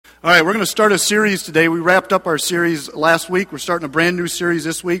All right, we're going to start a series today. We wrapped up our series last week. We're starting a brand new series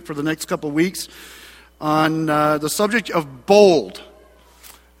this week for the next couple of weeks on the subject of bold.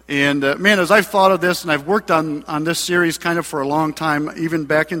 And man, as I've thought of this, and I've worked on this series kind of for a long time, even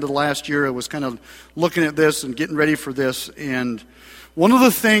back into last year, I was kind of looking at this and getting ready for this. And one of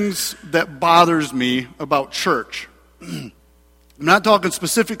the things that bothers me about church, I'm not talking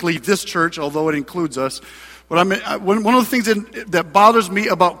specifically this church, although it includes us, but one of the things that bothers me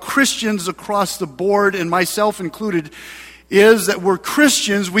about Christians across the board, and myself included, is that we're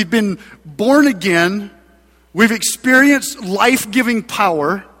Christians, we've been born again, we've experienced life-giving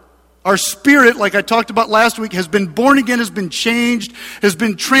power. Our spirit, like I talked about last week, has been born again, has been changed, has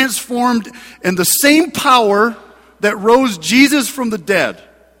been transformed, and the same power that rose Jesus from the dead,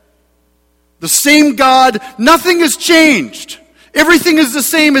 the same God, nothing has changed. Everything is the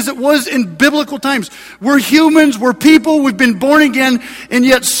same as it was in biblical times. We're humans, we're people, we've been born again, and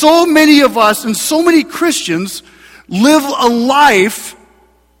yet so many of us and so many Christians live a life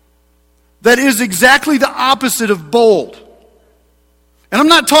that is exactly the opposite of bold. And I'm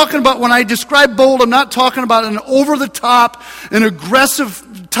not talking about, when I describe bold, I'm not talking about an over-the-top, an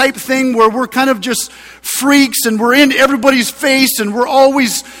aggressive type thing where we're kind of just freaks and we're in everybody's face and we're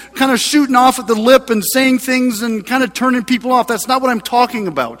always kind of shooting off at the lip and saying things and kind of turning people off. That's not what I'm talking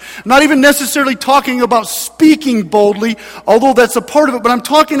about. I'm not even necessarily talking about speaking boldly, although that's a part of it, but I'm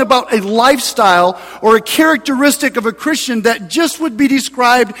talking about a lifestyle or a characteristic of a Christian that just would be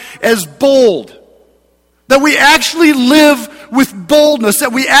described as bold. That we actually live with boldness,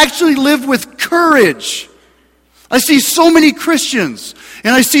 that we actually live with courage. I see so many Christians,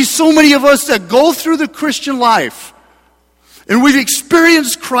 and I see so many of us that go through the Christian life, and we've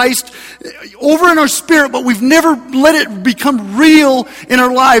experienced Christ over in our spirit, but we've never let it become real in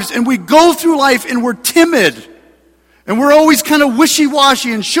our lives, and we go through life and we're timid. And we're always kind of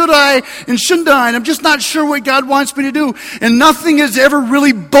wishy-washy, and should I, and shouldn't I, and I'm just not sure what God wants me to do. And nothing is ever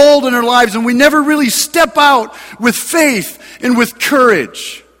really bold in our lives, and we never really step out with faith and with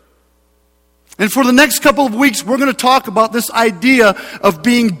courage. And for the next couple of weeks, we're going to talk about this idea of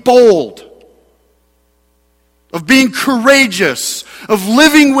being bold, of being courageous, of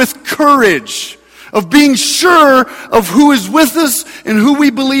living with courage, of being sure of who is with us and who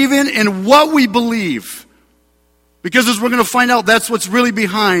we believe in and what we believe. Because as we're going to find out, that's what's really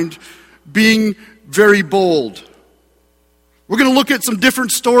behind being very bold. We're going to look at some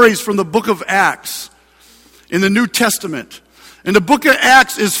different stories from the book of Acts in the New Testament. And the book of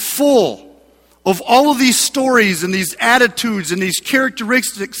Acts is full of all of these stories and these attitudes and these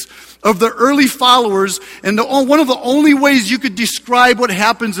characteristics of the early followers. And one of the only ways you could describe what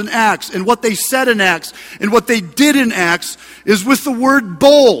happens in Acts and what they said in Acts and what they did in Acts is with the word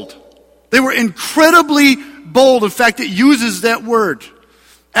bold. They were incredibly bold. In fact, it uses that word.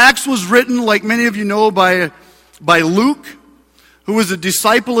 Acts was written, like many of you know, by Luke, who was a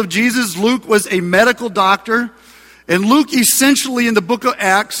disciple of Jesus. Luke was a medical doctor. And Luke essentially in the book of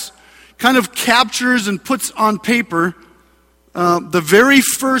Acts kind of captures and puts on paper the very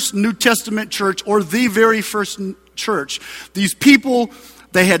first New Testament church, or the very first church. These people,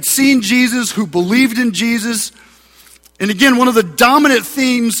 they had seen Jesus, who believed in Jesus. And again, one of the dominant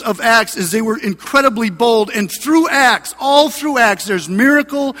themes of Acts is they were incredibly bold. And through Acts, all through Acts, there's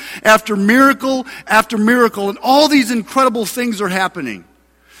miracle after miracle after miracle. And all these incredible things are happening.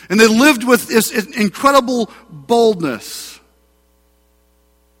 And they lived with this incredible boldness.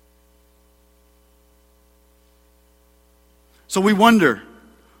 So we wonder,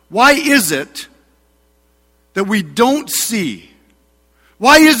 why is it that we don't see?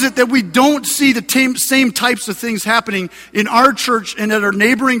 Why is it that we don't see the same types of things happening in our church and at our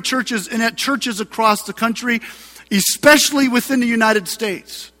neighboring churches and at churches across the country, especially within the United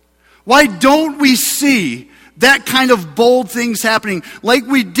States? Why don't we see that kind of bold things happening like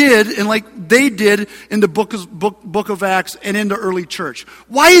we did and like they did in the book of Acts and in the early church?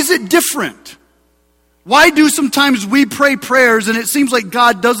 Why is it different? Why do sometimes we pray prayers and it seems like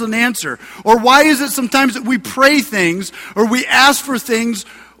God doesn't answer? Or why is it sometimes that we pray things or we ask for things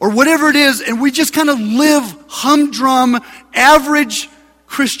or whatever it is and we just kind of live humdrum, average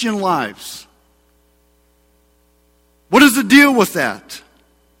Christian lives? What is the deal with that?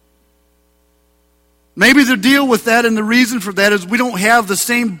 Maybe the deal with that and the reason for that is we don't have the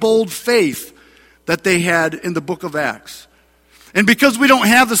same bold faith that they had in the book of Acts. And because we don't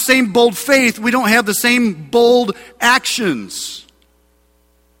have the same bold faith, we don't have the same bold actions.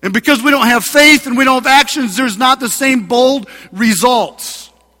 And because we don't have faith and we don't have actions, there's not the same bold results.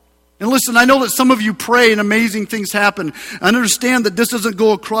 And listen, I know that some of you pray and amazing things happen. I understand that this doesn't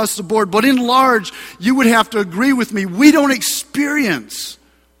go across the board, but in large, you would have to agree with me. We don't experience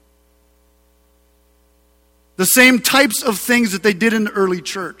the same types of things that they did in the early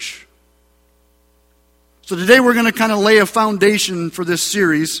church. So today we're going to kind of lay a foundation for this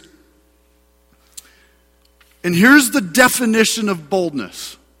series. And here's the definition of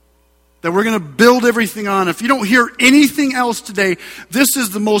boldness that we're going to build everything on. If you don't hear anything else today, this is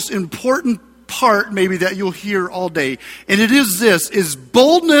the most important part maybe that you'll hear all day. And it is this, is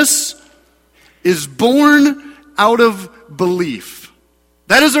boldness is born out of belief.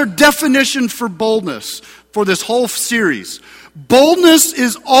 That is our definition for boldness for this whole series. Boldness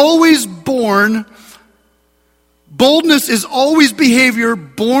is always behavior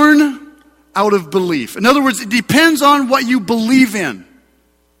born out of belief. In other words, it depends on what you believe in.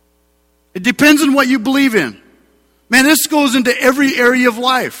 It depends on what you believe in. Man, this goes into every area of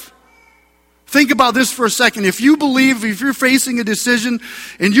life. Think about this for a second. If you're facing a decision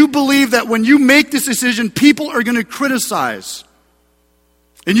and you believe that when you make this decision, people are going to criticize,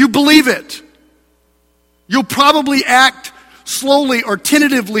 and you believe it, you'll probably act slowly or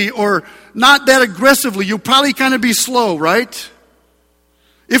tentatively or not that aggressively. You'll probably kind of be slow, right?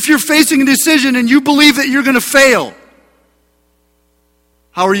 If you're facing a decision and you believe that you're going to fail,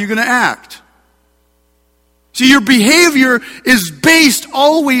 how are you going to act? See, your behavior is based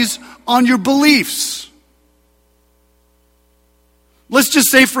always on your beliefs. Let's just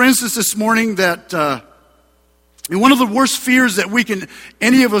say, for instance, this morning that one of the worst fears that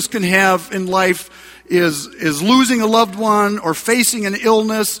any of us can have in life is losing a loved one or facing an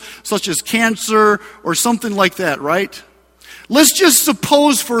illness such as cancer or something like that, right? Let's just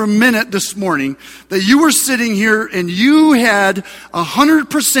suppose for a minute this morning that you were sitting here and you had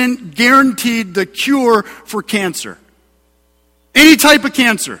 100% guaranteed the cure for cancer. Any type of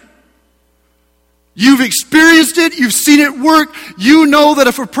cancer. You've experienced it, you've seen it work. You know that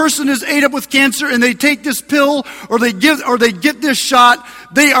if a person is ate up with cancer and they take this pill or they get this shot,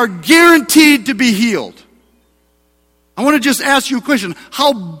 they are guaranteed to be healed. I want to just ask you a question.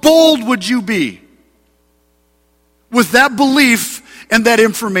 How bold would you be with that belief and that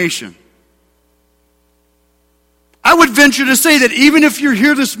information? I would venture to say that even if you're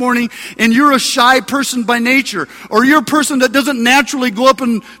here this morning and you're a shy person by nature, or you're a person that doesn't naturally go up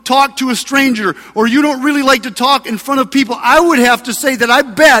and talk to a stranger, or you don't really like to talk in front of people, I would have to say that I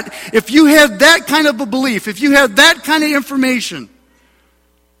bet if you had that kind of a belief, if you had that kind of information,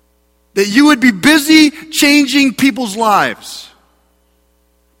 that you would be busy changing people's lives.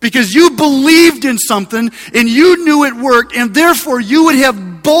 Because you believed in something and you knew it worked, and therefore you would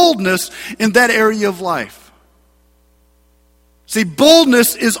have boldness in that area of life. See,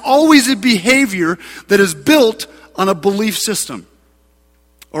 boldness is always a behavior that is built on a belief system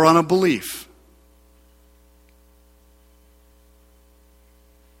or on a belief.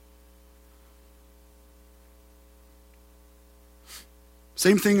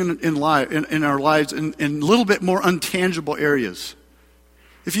 Same thing in our lives in a little bit more untangible areas.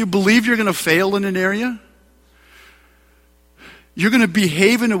 If you believe you're going to fail in an area, you're going to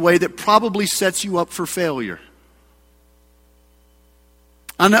behave in a way that probably sets you up for failure.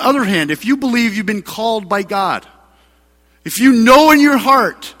 On the other hand, if you believe you've been called by God, if you know in your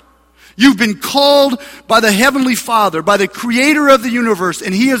heart you've been called by the Heavenly Father, by the Creator of the universe,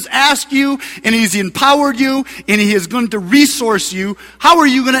 and He has asked you, and He's empowered you, and He is going to resource you, how are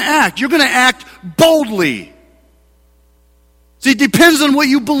you going to act? You're going to act boldly. See, it depends on what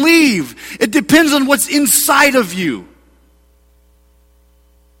you believe. It depends on what's inside of you.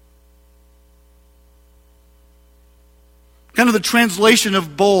 Kind of the translation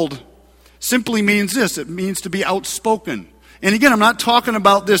of bold simply means this. It means to be outspoken. And again, I'm not talking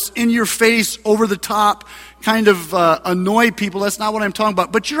about this in your face, over the top, kind of annoy people. That's not what I'm talking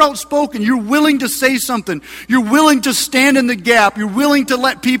about. But you're outspoken. You're willing to say something. You're willing to stand in the gap. You're willing to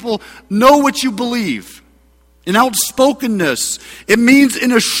let people know what you believe. In outspokenness, it means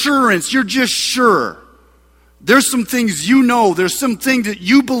an assurance. You're just sure. There's some things you know. There's some things that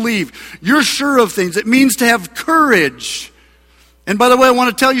you believe. You're sure of things. It means to have courage. And by the way, I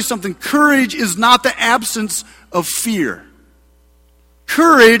want to tell you something. Courage is not the absence of fear.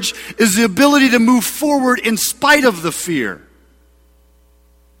 Courage is the ability to move forward in spite of the fear.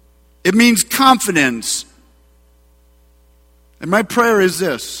 It means confidence. And my prayer is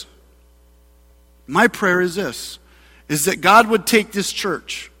this. My prayer is this, is that God would take this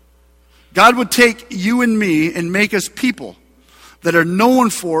church. God would take you and me and make us people that are known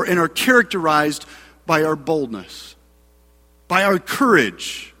for and are characterized by our boldness, by our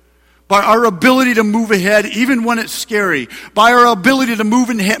courage, by our ability to move ahead even when it's scary, by our ability to move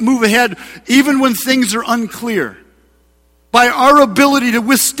ahead even when things are unclear. by our ability to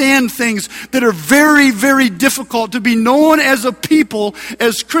withstand things that are very, very difficult, to be known as a people,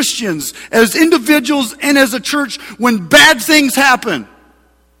 as Christians, as individuals, and as a church when bad things happen.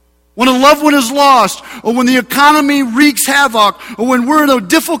 When a loved one is lost, or when the economy wreaks havoc, or when we're in a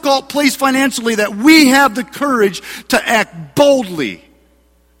difficult place financially, that we have the courage to act boldly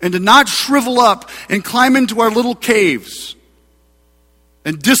and to not shrivel up and climb into our little caves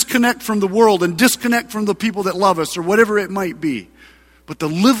and disconnect from the world and disconnect from the people that love us or whatever it might be, but to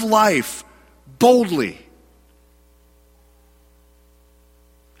live life boldly.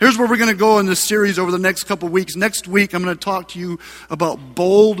 Here's where we're going to go in this series over the next couple of weeks. Next week, I'm going to talk to you about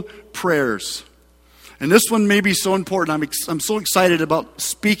bold prayers. And this one may be so important. I'm so excited about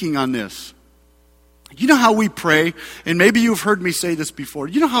speaking on this. You know how we pray, and maybe you've heard me say this before.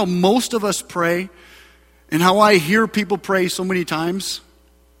 You know how most of us pray, and how I hear people pray so many times?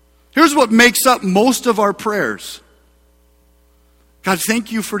 Here's what makes up most of our prayers. God,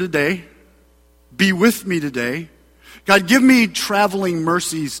 thank you for today. Be with me today. God, give me traveling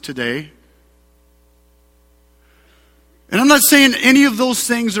mercies today. And I'm not saying any of those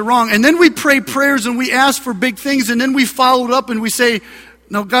things are wrong. And then we pray prayers and we ask for big things, and then we follow it up and we say,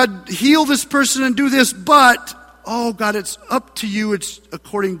 no, God, heal this person and do this, but, oh, God, it's up to you. It's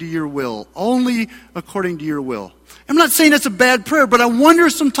according to your will. Only according to your will. I'm not saying it's a bad prayer, but I wonder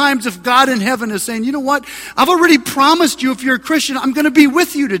sometimes if God in heaven is saying, you know what? I've already promised you, if you're a Christian, I'm going to be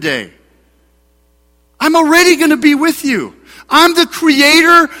with you today. I'm already going to be with you. I'm the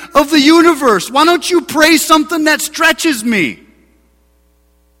creator of the universe. Why don't you pray something that stretches me?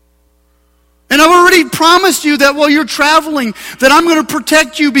 And I've already promised you that while you're traveling, that I'm going to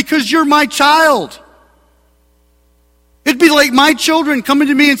protect you because you're my child. It'd be like my children coming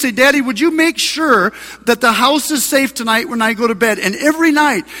to me and say, Daddy, would you make sure that the house is safe tonight when I go to bed? And every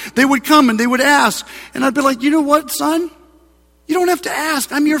night they would come and they would ask. And I'd be like, you know what, son? You don't have to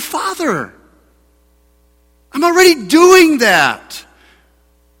ask. I'm your father. I'm already doing that.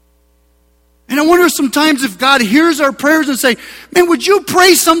 And I wonder sometimes if God hears our prayers and say, man, would you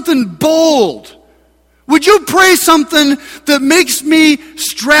pray something bold? Would you pray something that makes me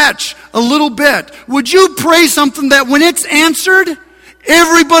stretch a little bit? Would you pray something that when it's answered,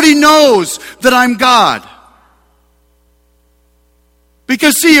 everybody knows that I'm God?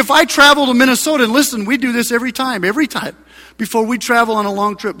 Because see, if I travel to Minnesota, and listen, we do this every time. Before we travel on a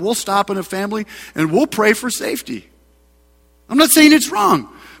long trip, we'll stop in a family and we'll pray for safety. I'm not saying it's wrong,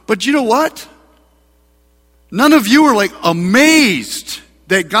 but you know what? None of you are like amazed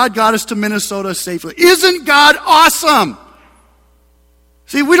that God got us to Minnesota safely. Isn't God awesome?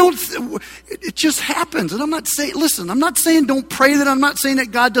 See, it just happens. And I'm not saying don't pray that. I'm not saying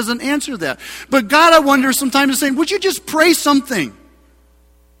that God doesn't answer that. But God, I wonder sometimes is saying, would you just pray something?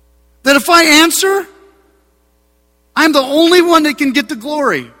 That if I answer, I'm the only one that can get the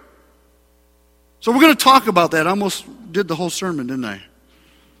glory. So we're going to talk about that. I almost did the whole sermon, didn't I?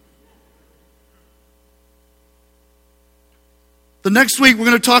 The next week, we're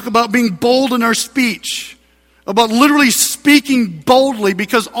going to talk about being bold in our speech, about literally speaking boldly,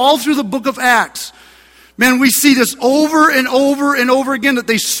 because all through the book of Acts, man, we see this over and over and over again, that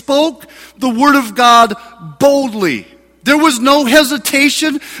they spoke the word of God boldly. There was no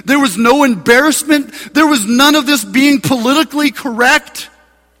hesitation. There was no embarrassment. There was none of this being politically correct.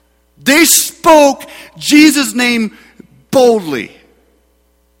 They spoke Jesus' name boldly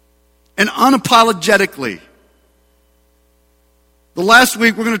and unapologetically. The last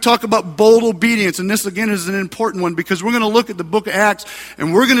week, we're going to talk about bold obedience, and this, again, is an important one because we're going to look at the book of Acts,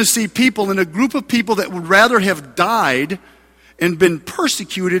 and we're going to see people in a group of people that would rather have died and been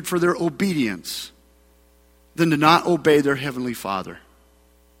persecuted for their obedience than to not obey their Heavenly Father.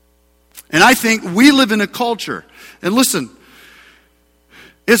 And I think we live in a culture, and listen,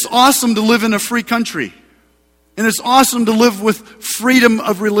 it's awesome to live in a free country, and it's awesome to live with freedom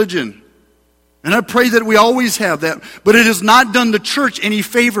of religion. And I pray that we always have that. But it has not done the church any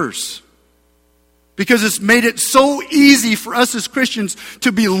favors. Because it's made it so easy for us as Christians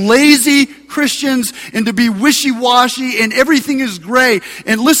to be lazy Christians and to be wishy-washy and everything is gray.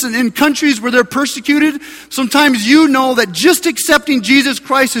 And listen, in countries where they're persecuted, sometimes you know that just accepting Jesus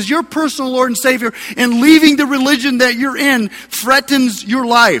Christ as your personal Lord and Savior and leaving the religion that you're in threatens your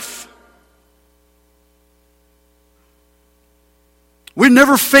life. We're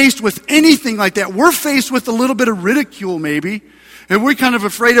never faced with anything like that. We're faced with a little bit of ridicule maybe. And we're kind of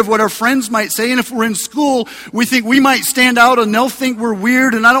afraid of what our friends might say. And if we're in school, we think we might stand out and they'll think we're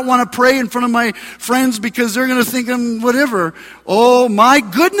weird. And I don't want to pray in front of my friends because they're going to think I'm whatever. Oh my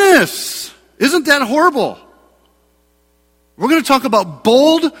goodness. Isn't that horrible? We're going to talk about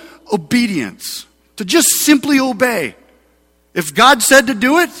bold obedience. To just simply obey. If God said to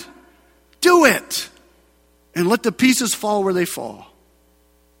do it, do it. And let the pieces fall where they fall.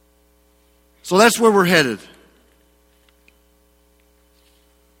 So that's where we're headed.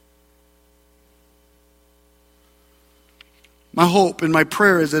 My hope and my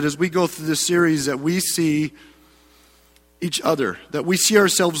prayer is that as we go through this series that we see each other, that we see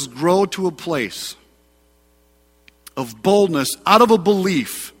ourselves grow to a place of boldness out of a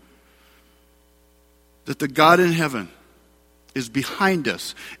belief that the God in heaven is behind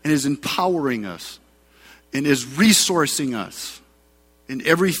us and is empowering us and is resourcing us in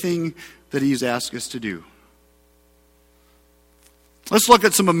everything that He's asked us to do. Let's look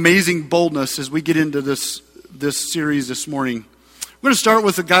at some amazing boldness as we get into this series this morning. We're going to start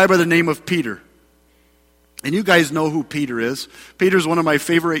with a guy by the name of Peter. And you guys know who Peter is. Peter's one of my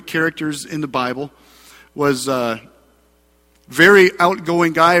favorite characters in the Bible. Was a very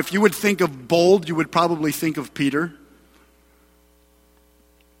outgoing guy. If you would think of bold, you would probably think of Peter.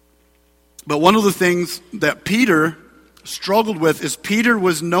 But one of the things that Peter struggled with is Peter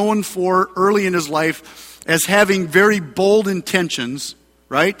was known for early in his life as having very bold intentions,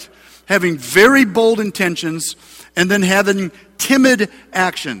 right? Having very bold intentions and then having timid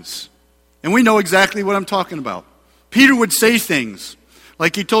actions. And we know exactly what I'm talking about. Peter would say things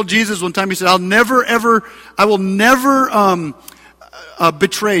like he told Jesus one time, he said, I will never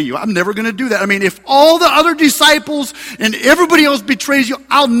betray you. I'm never going to do that. I mean, if all the other disciples and everybody else betrays you,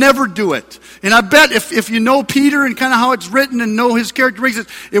 I'll never do it. And I bet if you know Peter and kind of how it's written and know his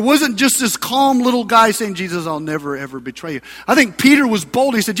characteristics, it wasn't just this calm little guy saying, Jesus, I'll never ever betray you. I think Peter was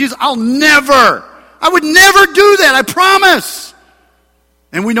bold. He said, Jesus, I would never do that. I promise.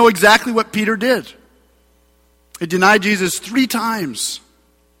 And we know exactly what Peter did. He denied Jesus 3 times.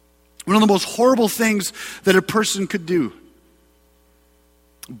 One of the most horrible things that a person could do.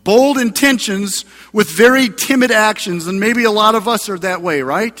 Bold intentions with very timid actions, and maybe a lot of us are that way,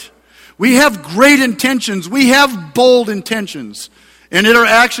 right? We have great intentions. We have bold intentions. And yet our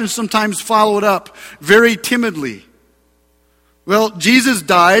actions sometimes follow it up very timidly. Well, Jesus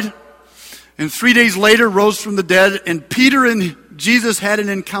died, and 3 days later rose from the dead, and Peter and Jesus had an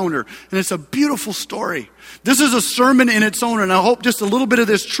encounter. And it's a beautiful story. This is a sermon in its own, and I hope just a little bit of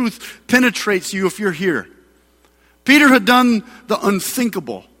this truth penetrates you if you're here. Peter had done the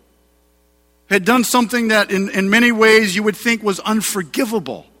unthinkable. Had done something that in many ways you would think was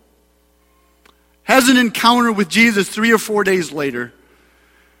unforgivable. Has an encounter with Jesus 3 or 4 days later.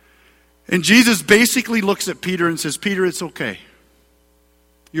 And Jesus basically looks at Peter and says, Peter, it's okay.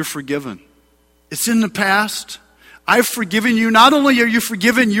 You're forgiven. It's in the past. I've forgiven you. Not only are you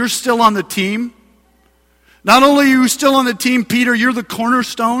forgiven, you're still on the team. Not only are you still on the team, Peter, you're the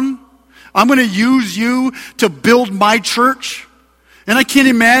cornerstone. I'm going to use you to build my church. And I can't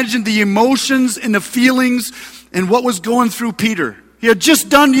imagine the emotions and the feelings and what was going through Peter. He had just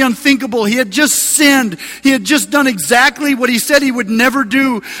done the unthinkable. He had just sinned. He had just done exactly what he said he would never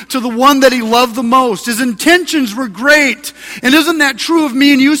do to the one that he loved the most. His intentions were great. And isn't that true of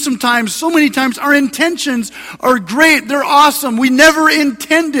me and you sometimes? So many times our intentions are great. They're awesome. We never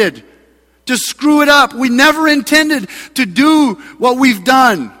intended to screw it up. We never intended to do what we've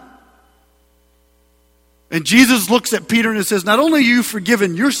done. And Jesus looks at Peter and says, not only are you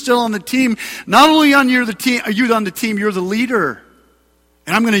forgiven, you're still on the team. Not only are you on the team, you're the leader.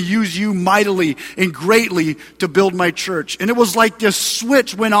 And I'm going to use you mightily and greatly to build my church. And it was like this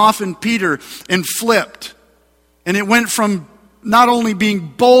switch went off in Peter and flipped. And it went from not only being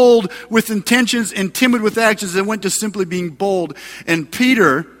bold with intentions and timid with actions, it went to simply being bold. And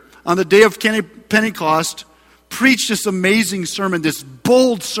Peter, on the day of Pentecost, preached this amazing sermon, this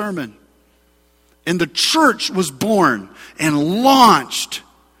bold sermon. And the church was born and launched.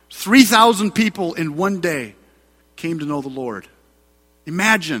 3,000 people in one day came to know the Lord.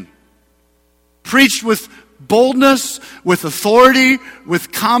 Imagine. Preached with boldness, with authority,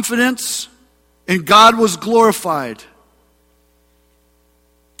 with confidence, and God was glorified.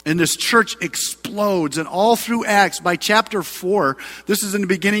 And this church explodes. And all through Acts, by chapter 4, this is in the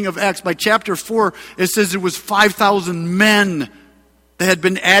beginning of Acts, by chapter 4, it says there was 5,000 men that had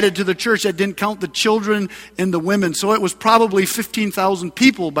been added to the church. That didn't count the children and the women. So it was probably 15,000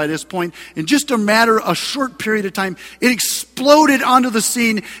 people by this point. In just a short period of time, it exploded onto the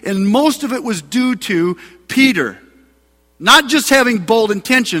scene, and most of it was due to Peter. Not just having bold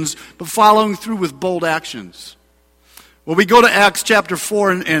intentions, but following through with bold actions. Well, we go to Acts chapter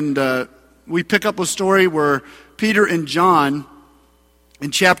 4, and we pick up a story where Peter and John, in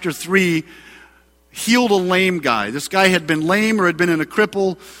chapter 3, healed a lame guy. This guy had been lame or had been in a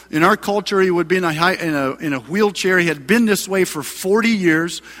cripple. In our culture, he would be in a wheelchair. He had been this way for 40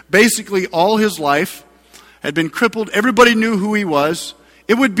 years, basically all his life. had been crippled. Everybody knew who he was.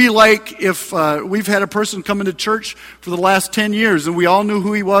 It would be like if we've had a person come into church for the last 10 years and we all knew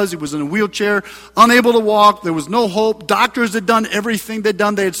who he was. He was in a wheelchair, unable to walk. There was no hope. Doctors had done everything they'd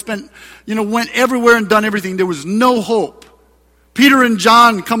done. They had spent, went everywhere and done everything. There was no hope. Peter and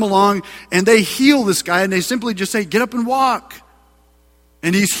John come along and they heal this guy and they simply just say, get up and walk.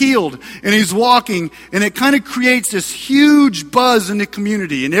 And he's healed and he's walking, and it kind of creates this huge buzz in the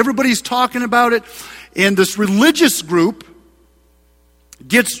community, and everybody's talking about it, and this religious group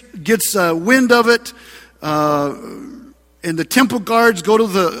gets wind of it, and the temple guards go to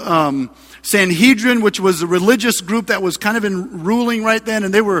the Sanhedrin, which was a religious group that was kind of ruling right then,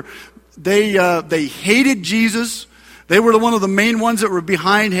 and they hated Jesus. They were one of the main ones that were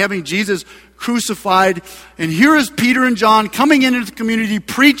behind having Jesus crucified. And here is Peter and John coming into the community,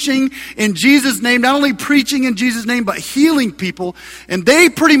 preaching in Jesus' name, not only preaching in Jesus' name, but healing people, and they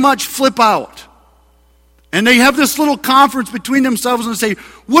pretty much flip out. And they have this little conference between themselves and say,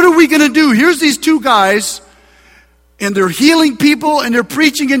 what are we going to do? Here's these two guys, and they're healing people, and they're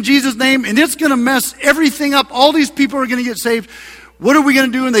preaching in Jesus' name, and it's going to mess everything up. All these people are going to get saved. What are we going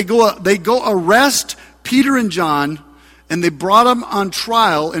to do? And they go arrest Peter and John, and they brought them on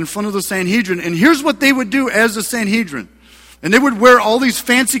trial in front of the Sanhedrin. And here's what they would do as the Sanhedrin. And they would wear all these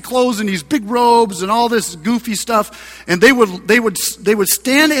fancy clothes and these big robes and all this goofy stuff, and they would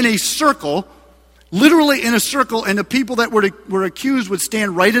stand in a circle, literally in a circle, and the people that were accused would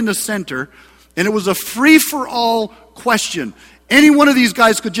stand right in the center, and it was a free-for-all question. Any one of these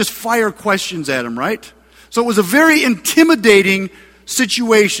guys could just fire questions at him, right? So it was a very intimidating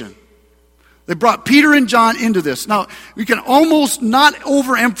situation. They brought Peter and John into this. Now, we can almost not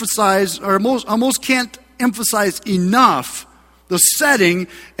overemphasize, or almost can't emphasize enough the setting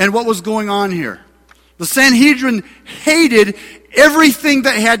and what was going on here. The Sanhedrin hated everything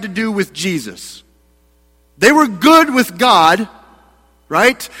that had to do with Jesus. They were good with God,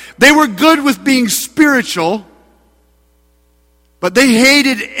 right? They were good with being spiritual, but they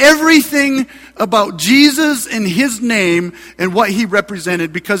hated everything about Jesus and his name and what he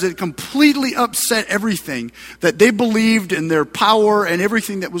represented, because it completely upset everything that they believed in their power and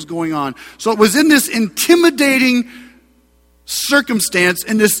everything that was going on. So it was in this intimidating circumstance,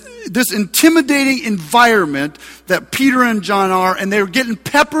 in this intimidating environment that Peter and John are, and they were getting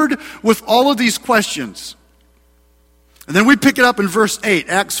peppered with all of these questions. And then we pick it up in verse 8,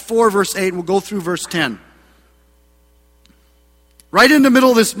 Acts 4, verse 8, and we'll go through verse 10. Right in the middle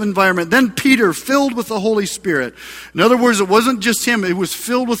of this environment, then Peter, filled with the Holy Spirit. In other words, it wasn't just him, it was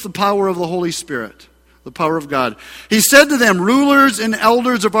filled with the power of the Holy Spirit, the power of God. He said to them, rulers and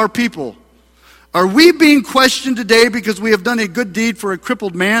elders of our people, are we being questioned today because we have done a good deed for a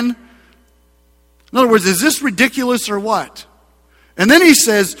crippled man? In other words, is this ridiculous or what? And then he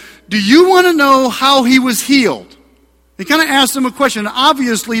says, do you want to know how he was healed? He kind of asked them a question, and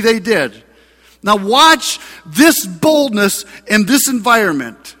obviously they did. Now watch this boldness in this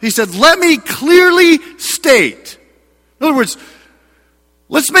environment. He said, let me clearly state. In other words,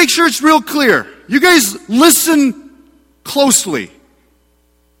 let's make sure it's real clear. You guys listen closely.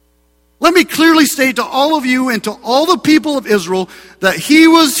 Let me clearly state to all of you and to all the people of Israel that he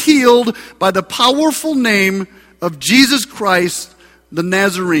was healed by the powerful name of Jesus Christ, the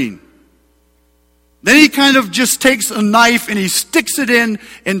Nazarene. Then he kind of just takes a knife and he sticks it in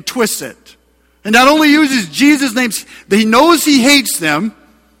and twists it. And not only uses Jesus' name, he knows he hates them,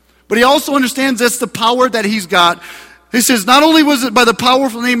 but he also understands that's the power that he's got. He says, not only was it by the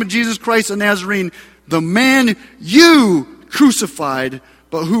powerful name of Jesus Christ the Nazarene, the man you crucified,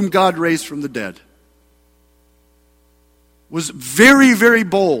 but whom God raised from the dead. Was very, very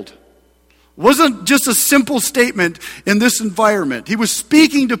bold. It wasn't just a simple statement in this environment. He was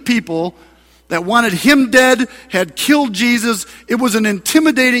speaking to people that wanted him dead, had killed Jesus. It was an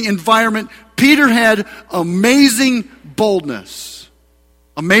intimidating environment. Peter had amazing boldness.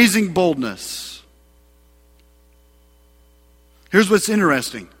 Amazing boldness. Here's what's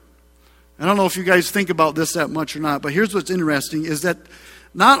interesting. I don't know if you guys think about this that much or not, but here's what's interesting is that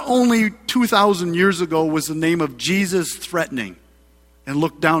not only 2,000 years ago was the name of Jesus threatening and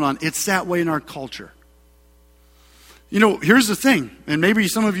looked down on, it's that way in our culture. You know, here's the thing, and maybe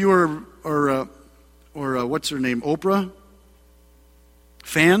some of you are what's her name, Oprah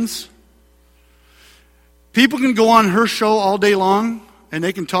fans. People can go on her show all day long, and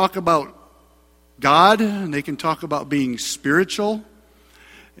they can talk about God, and they can talk about being spiritual,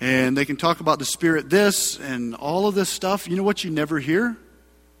 and they can talk about the Spirit this, and all of this stuff. You know what you never hear?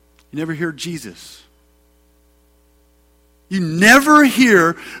 You never hear Jesus. You never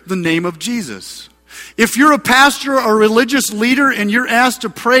hear the name of Jesus. If you're a pastor or a religious leader and you're asked to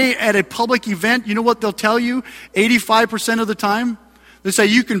pray at a public event, you know what they'll tell you 85% of the time? They say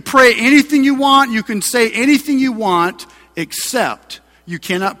you can pray anything you want, you can say anything you want, except you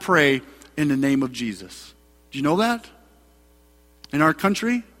cannot pray in the name of Jesus. Do you know that? In our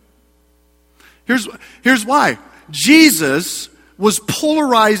country? Here's why. Jesus was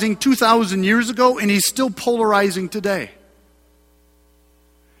polarizing 2,000 years ago, and he's still polarizing today.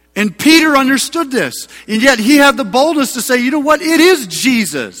 And Peter understood this, and yet he had the boldness to say, you know what? It is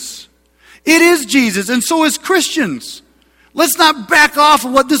Jesus. It is Jesus, and so as Christians, let's not back off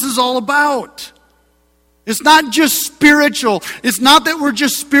of what this is all about. It's not just spiritual. It's not that we're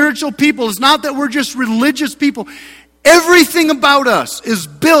just spiritual people. It's not that we're just religious people. Everything about us is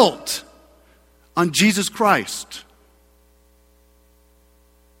built on Jesus Christ.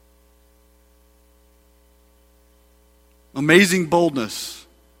 Amazing boldness.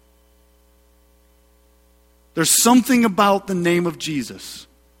 There's something about the name of Jesus.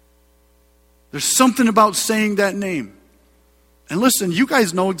 There's something about saying that name. And listen, you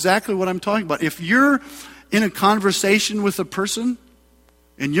guys know exactly what I'm talking about. If you're in a conversation with a person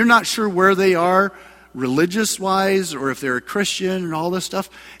and you're not sure where they are religious-wise or if they're a Christian and all this stuff,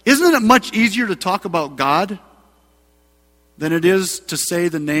 isn't it much easier to talk about God than it is to say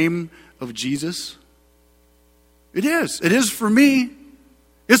the name of Jesus? It is. It is for me.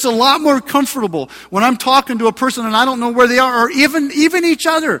 It's a lot more comfortable when I'm talking to a person and I don't know where they are, or even each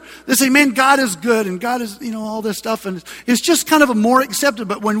other. They say, man, God is good and God is, all this stuff. And it's just kind of a more accepted.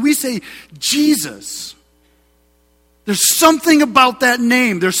 But when we say Jesus, there's something about that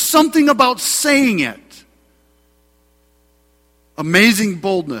name. There's something about saying it. Amazing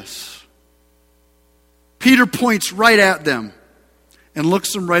boldness. Peter points right at them and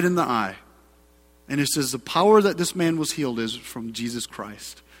looks them right in the eye. And he says, the power that this man was healed is from Jesus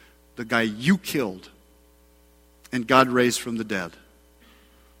Christ, the guy you killed and God raised from the dead.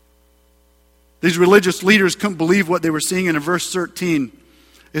 These religious leaders couldn't believe what they were seeing. And in verse 13,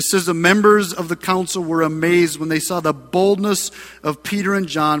 it says, the members of the council were amazed when they saw the boldness of Peter and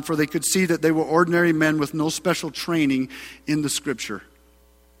John, for they could see that they were ordinary men with no special training in the Scripture.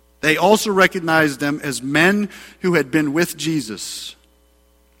 They also recognized them as men who had been with Jesus.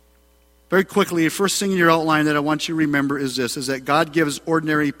 Very quickly, the first thing in your outline that I want you to remember is this, is that God gives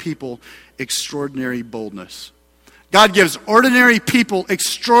ordinary people extraordinary boldness. God gives ordinary people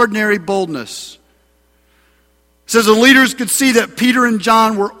extraordinary boldness. It says the leaders could see that Peter and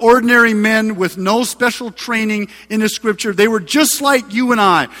John were ordinary men with no special training in the Scripture. They were just like you and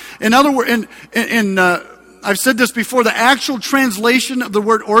I. In other words, I've said this before, the actual translation of the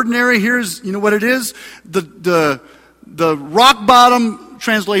word ordinary here is, you know what it is? The rock bottom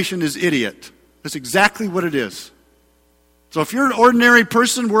translation is idiot. That's exactly what it is. So if you're an ordinary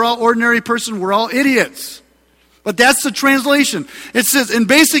person, we're all ordinary person, we're all idiots. But that's the translation. It says, and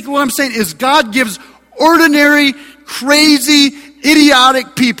basically what I'm saying is God gives ordinary, crazy,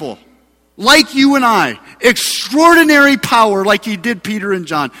 idiotic people like you and I extraordinary power like he did Peter and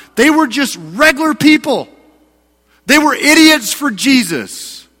John. They were just regular people. They were idiots for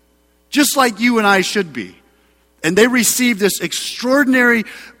Jesus, just like you and I should be. And they received this extraordinary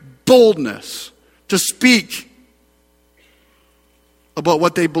boldness to speak about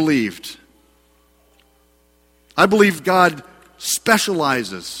what they believed. I believe God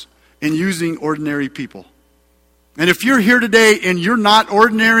specializes in using ordinary people. And if you're here today and you're not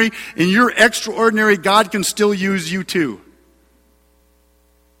ordinary and you're extraordinary, God can still use you too.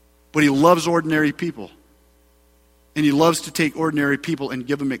 But he loves ordinary people. And he loves to take ordinary people and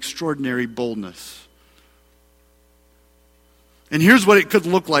give them extraordinary boldness. And here's what it could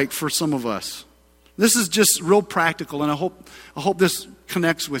look like for some of us. This is just real practical, and I hope this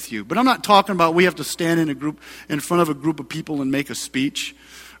connects with you. But I'm not talking about we have to stand in front of a group of people and make a speech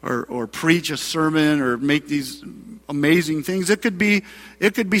or preach a sermon or make these amazing things. It could be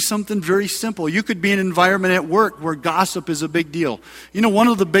something very simple. You could be in an environment at work where gossip is a big deal. You know, one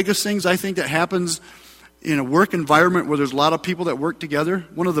of the biggest things I think that happens in a work environment where there's a lot of people that work together,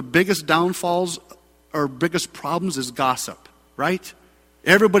 one of the biggest downfalls or biggest problems is gossip. Right?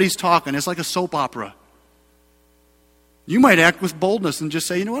 Everybody's talking. It's like a soap opera. You might act with boldness and just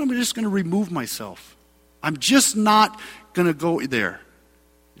say, you know what, I'm just going to remove myself. I'm just not going to go there.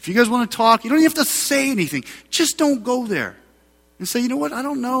 If you guys want to talk, you don't even have to say anything. Just don't go there. And say, you know what, I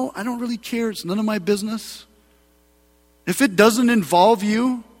don't know. I don't really care. It's none of my business. If it doesn't involve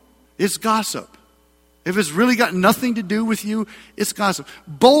you, it's gossip. If it's really got nothing to do with you, it's gossip.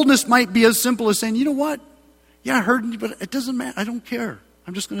 Boldness might be as simple as saying, you know what? Yeah, I heard you, but it doesn't matter. I don't care.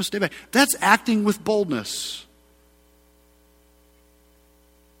 I'm just going to stay back. That's acting with boldness.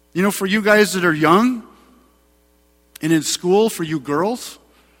 You know, for you guys that are young, And in school, for you girls,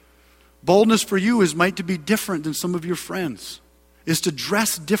 boldness for you might to be different than some of your friends, is to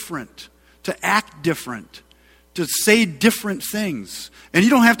dress different, to act different, to say different things. And you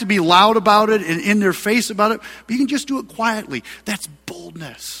don't have to be loud about it and in their face about it, but you can just do it quietly. That's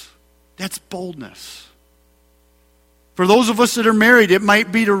boldness. That's boldness. For those of us that are married, it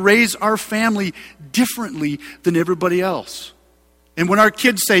might be to raise our family differently than everybody else. And when our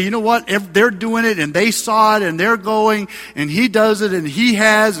kids say, you know what, if they're doing it and they saw it and they're going and he does it and he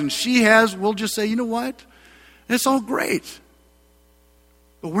has and she has, we'll just say, you know what, it's all great.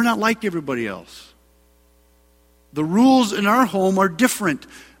 But we're not like everybody else. The rules in our home are different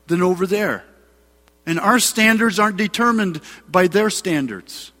than over there. And our standards aren't determined by their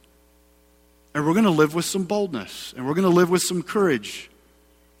standards. And we're going to live with some boldness. And we're going to live with some courage.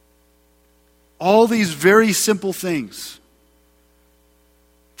 All these very simple things.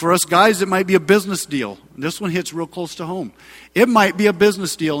 For us guys, it might be a business deal. This one hits real close to home. It might be a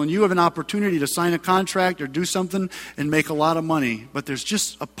business deal, and you have an opportunity to sign a contract or do something and make a lot of money. But there's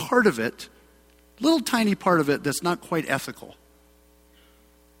just a part of it, little tiny part of it, that's not quite ethical.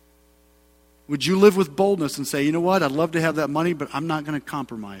 Would you live with boldness and say, you know what, I'd love to have that money, but I'm not going to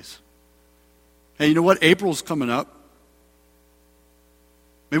compromise? Hey, you know what, April's coming up.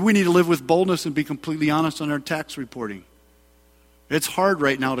 Maybe we need to live with boldness and be completely honest on our tax reporting. It's hard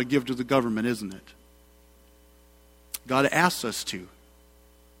right now to give to the government, isn't it? God asks us to.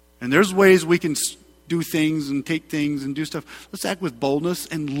 And there's ways we can do things and take things and do stuff. Let's act with boldness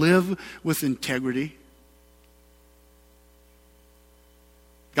and live with integrity.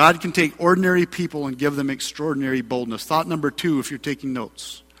 God can take ordinary people and give them extraordinary boldness. Thought number 2, if you're taking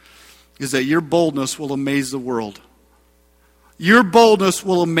notes, is that your boldness will amaze the world. Your boldness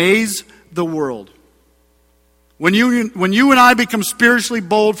will amaze the world. When you and I become spiritually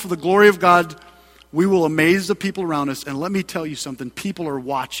bold for the glory of God, we will amaze the people around us. And let me tell you something, people are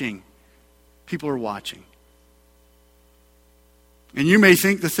watching. People are watching. And you may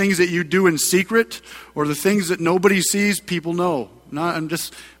think the things that you do in secret or the things that nobody sees, people know.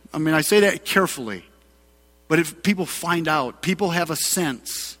 I say that carefully. But if people find out, people have a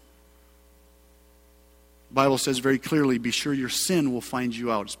sense. The Bible says very clearly, be sure your sin will find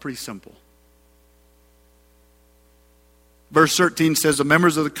you out. It's pretty simple. Verse 13 says, the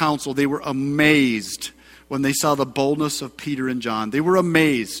members of the council, they were amazed when they saw the boldness of Peter and John. They were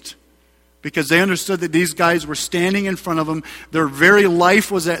amazed because they understood that these guys were standing in front of them. Their very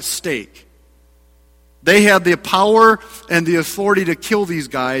life was at stake. They had the power and the authority to kill these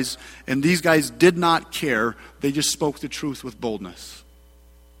guys, and these guys did not care. They just spoke the truth with boldness.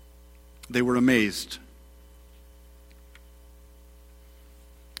 They were amazed.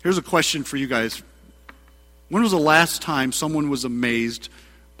 Here's a question for you guys. When was the last time someone was amazed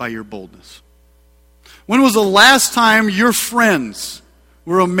by your boldness? When was the last time your friends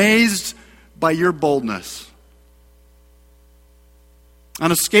were amazed by your boldness?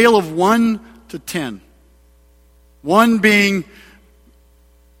 On a scale of 1 to 10. 1 being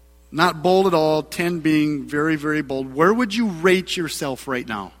not bold at all, 10 being very, very bold. Where would you rate yourself right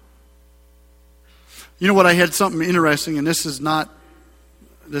now? You know what, I had something interesting, and this is not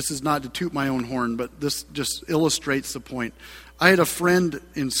to toot my own horn, but this just illustrates the point. I had a friend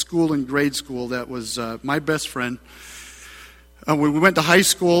in school, in grade school, that was my best friend. When we went to high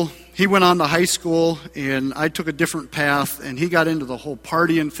school, he went on to high school, and I took a different path, and he got into the whole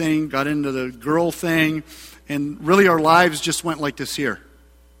partying thing, got into the girl thing, and really our lives just went like this here.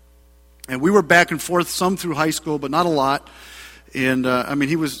 And we were back and forth, some through high school, but not a lot. And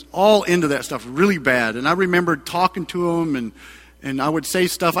he was all into that stuff really bad. And I remember talking to him, and I would say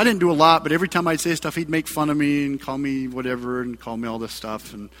stuff. I didn't do a lot, but every time I'd say stuff, he'd make fun of me and call me whatever and call me all this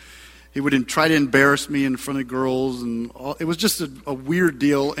stuff. And he would try to embarrass me in front of girls. And it was just a weird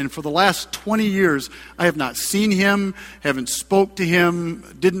deal. And for the last 20 years, I have not seen him, haven't spoke to him,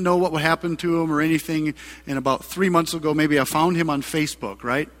 didn't know what would happen to him or anything. And about 3 months ago, maybe I found him on Facebook,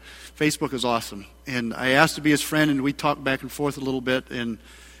 right? Facebook is awesome. And I asked to be his friend, and we talked back and forth a little bit. And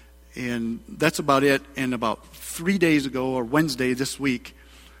that's about it. And about 3 days ago, or Wednesday this week,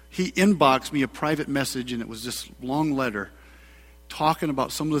 he inboxed me a private message, and it was this long letter talking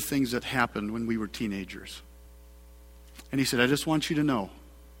about some of the things that happened when we were teenagers. And he said, I just want you to know,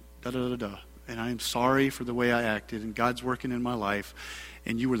 da-da-da-da, and I am sorry for the way I acted, and God's working in my life,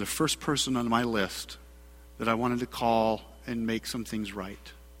 and you were the first person on my list that I wanted to call and make some things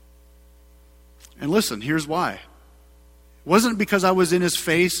right. And listen, here's why. It wasn't because I was in his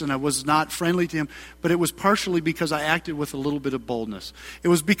face and I was not friendly to him, but it was partially because I acted with a little bit of boldness. It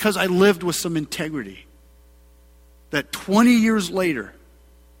was because I lived with some integrity. That 20 years later,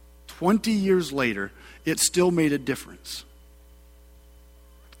 20 years later, it still made a difference.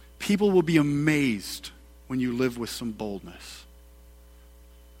 People will be amazed when you live with some boldness.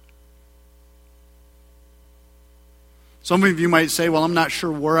 Some of you might say, well, I'm not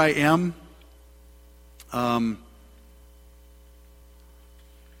sure where I am. Number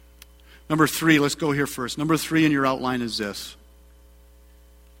 3, let's go here first. Number 3 in your outline is this.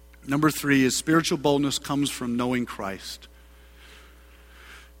 Number 3 is spiritual boldness comes from knowing Christ.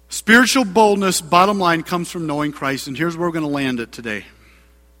 Spiritual boldness, bottom line, comes from knowing Christ. And here's where we're going to land it today.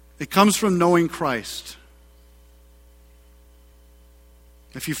 It comes from knowing Christ.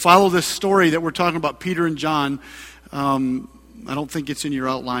 If you follow this story that we're talking about, Peter and John, I don't think it's in your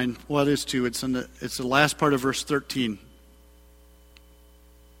outline. Well, it is too. It's the last part of verse 13.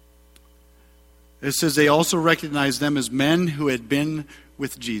 It says they also recognized them as men who had been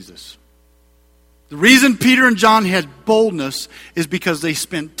with Jesus. The reason Peter and John had boldness is because they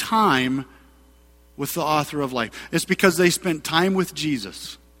spent time with the author of life. It's because they spent time with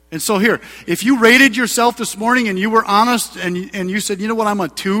Jesus. And so here, if you rated yourself this morning and you were honest and you said, you know what, I'm a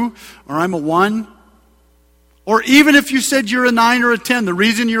 2 or I'm a 1, or even if you said you're a 9 or a 10, the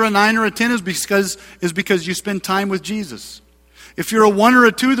reason you're a 9 or a 10 is because you spend time with Jesus. If you're a 1 or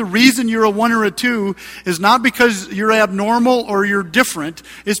a 2, the reason you're a 1 or a 2 is not because you're abnormal or you're different.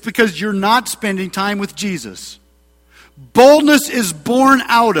 It's because you're not spending time with Jesus. Boldness is born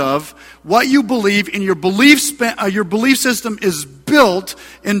out of what you believe, and your belief system is built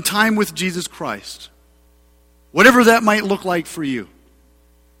in time with Jesus Christ. Whatever that might look like for you.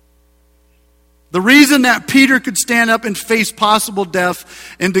 The reason that Peter could stand up and face possible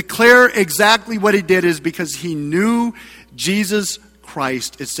death and declare exactly what he did is because he knew Jesus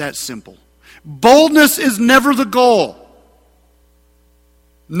Christ. It's that simple. Boldness is never the goal.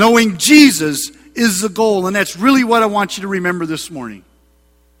 Knowing Jesus is the goal, and that's really what I want you to remember this morning.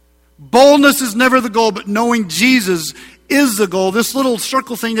 Boldness is never the goal, but knowing Jesus is the goal. This little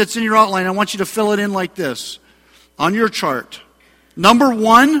circle thing that's in your outline, I want you to fill it in like this on your chart. Number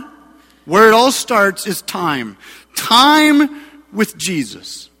 1, where it all starts, is time. Time with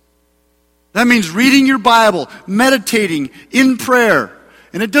Jesus. That means reading your Bible, meditating, in prayer.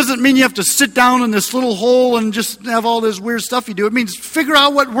 And it doesn't mean you have to sit down in this little hole and just have all this weird stuff you do. It means figure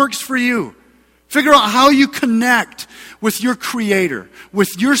out what works for you. Figure out how you connect with your Creator, with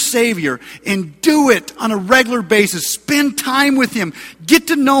your Savior, and do it on a regular basis. Spend time with Him. Get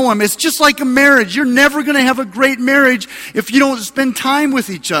to know Him. It's just like a marriage. You're never going to have a great marriage if you don't spend time with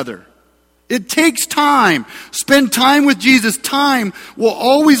each other. It takes time. Spend time with Jesus. Time will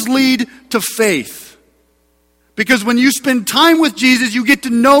always lead to faith. Because when you spend time with Jesus, you get to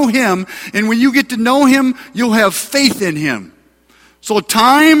know Him. And when you get to know Him, you'll have faith in Him. So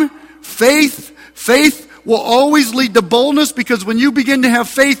time, faith will always lead to boldness, because when you begin to have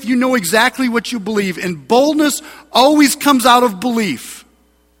faith, you know exactly what you believe. And boldness always comes out of belief.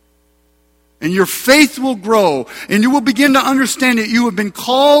 And your faith will grow, and you will begin to understand that you have been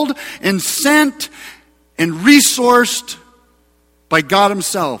called and sent and resourced by God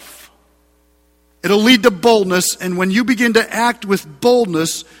Himself. It'll lead to boldness, and when you begin to act with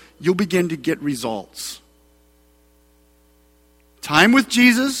boldness, you'll begin to get results. Time with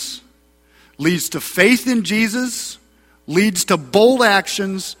Jesus leads to faith in Jesus, leads to bold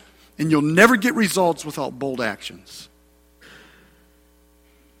actions, and you'll never get results without bold actions.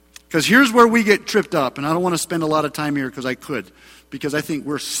 Because here's where we get tripped up, and I don't want to spend a lot of time here because I think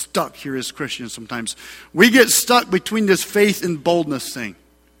we're stuck here as Christians sometimes. We get stuck between this faith and boldness thing.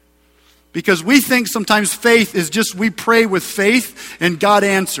 Because we think sometimes faith is just we pray with faith and God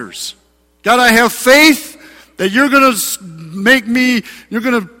answers. God, I have faith that you're going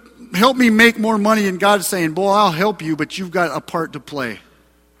to help me make more money, and God's saying, boy, I'll help you, but you've got a part to play.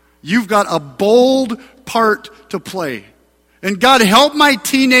 You've got a bold part to play. And God, help my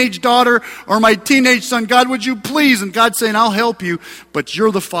teenage daughter or my teenage son. God, would you please? And God's saying, I'll help you, but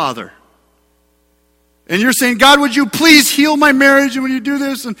you're the father. And you're saying, God, would you please heal my marriage? And when you do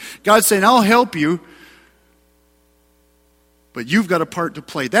this, and God's saying, I'll help you, but you've got a part to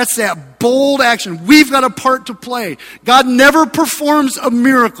play. That's that bold action. We've got a part to play. God never performs a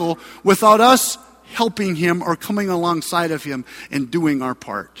miracle without us helping Him or coming alongside of Him and doing our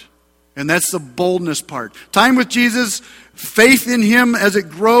part. And that's the boldness part. Time with Jesus, faith in Him as it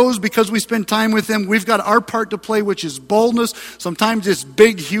grows because we spend time with Him. We've got our part to play, which is boldness. Sometimes it's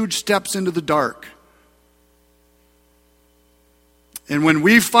big, huge steps into the dark. And when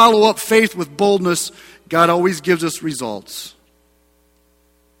we follow up faith with boldness, God always gives us results.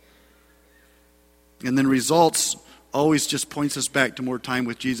 And then results always just points us back to more time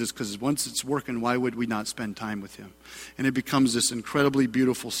with Jesus, because once it's working, why would we not spend time with him? And it becomes this incredibly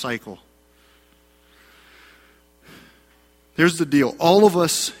beautiful cycle. Here's the deal. All of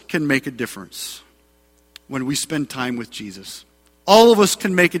us can make a difference when we spend time with Jesus. All of us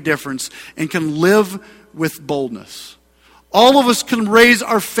can make a difference and can live with boldness. All of us can raise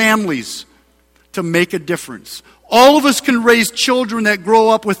our families to make a difference. All of us can raise children that grow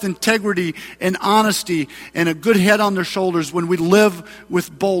up with integrity and honesty and a good head on their shoulders when we live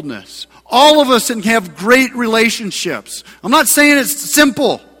with boldness. All of us can have great relationships. I'm not saying it's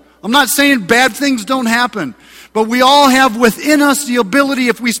simple. I'm not saying bad things don't happen. But we all have within us the ability,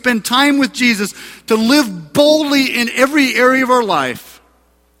 if we spend time with Jesus, to live boldly in every area of our life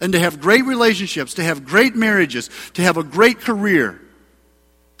and to have great relationships, to have great marriages, to have a great career,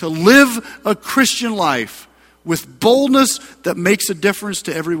 to live a Christian life with boldness that makes a difference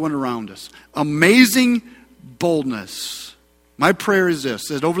to everyone around us. Amazing boldness. My prayer is this,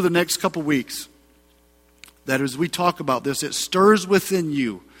 that over the next couple weeks, that as we talk about this, it stirs within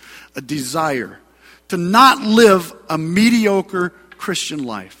you a desire to not live a mediocre Christian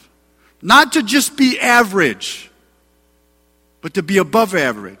life. Not to just be average, but to be above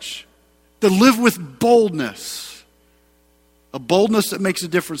average. To live with boldness. A boldness that makes a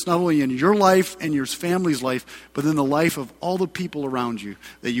difference not only in your life and your family's life, but in the life of all the people around you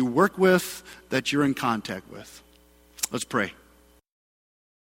that you work with, that you're in contact with. Let's pray.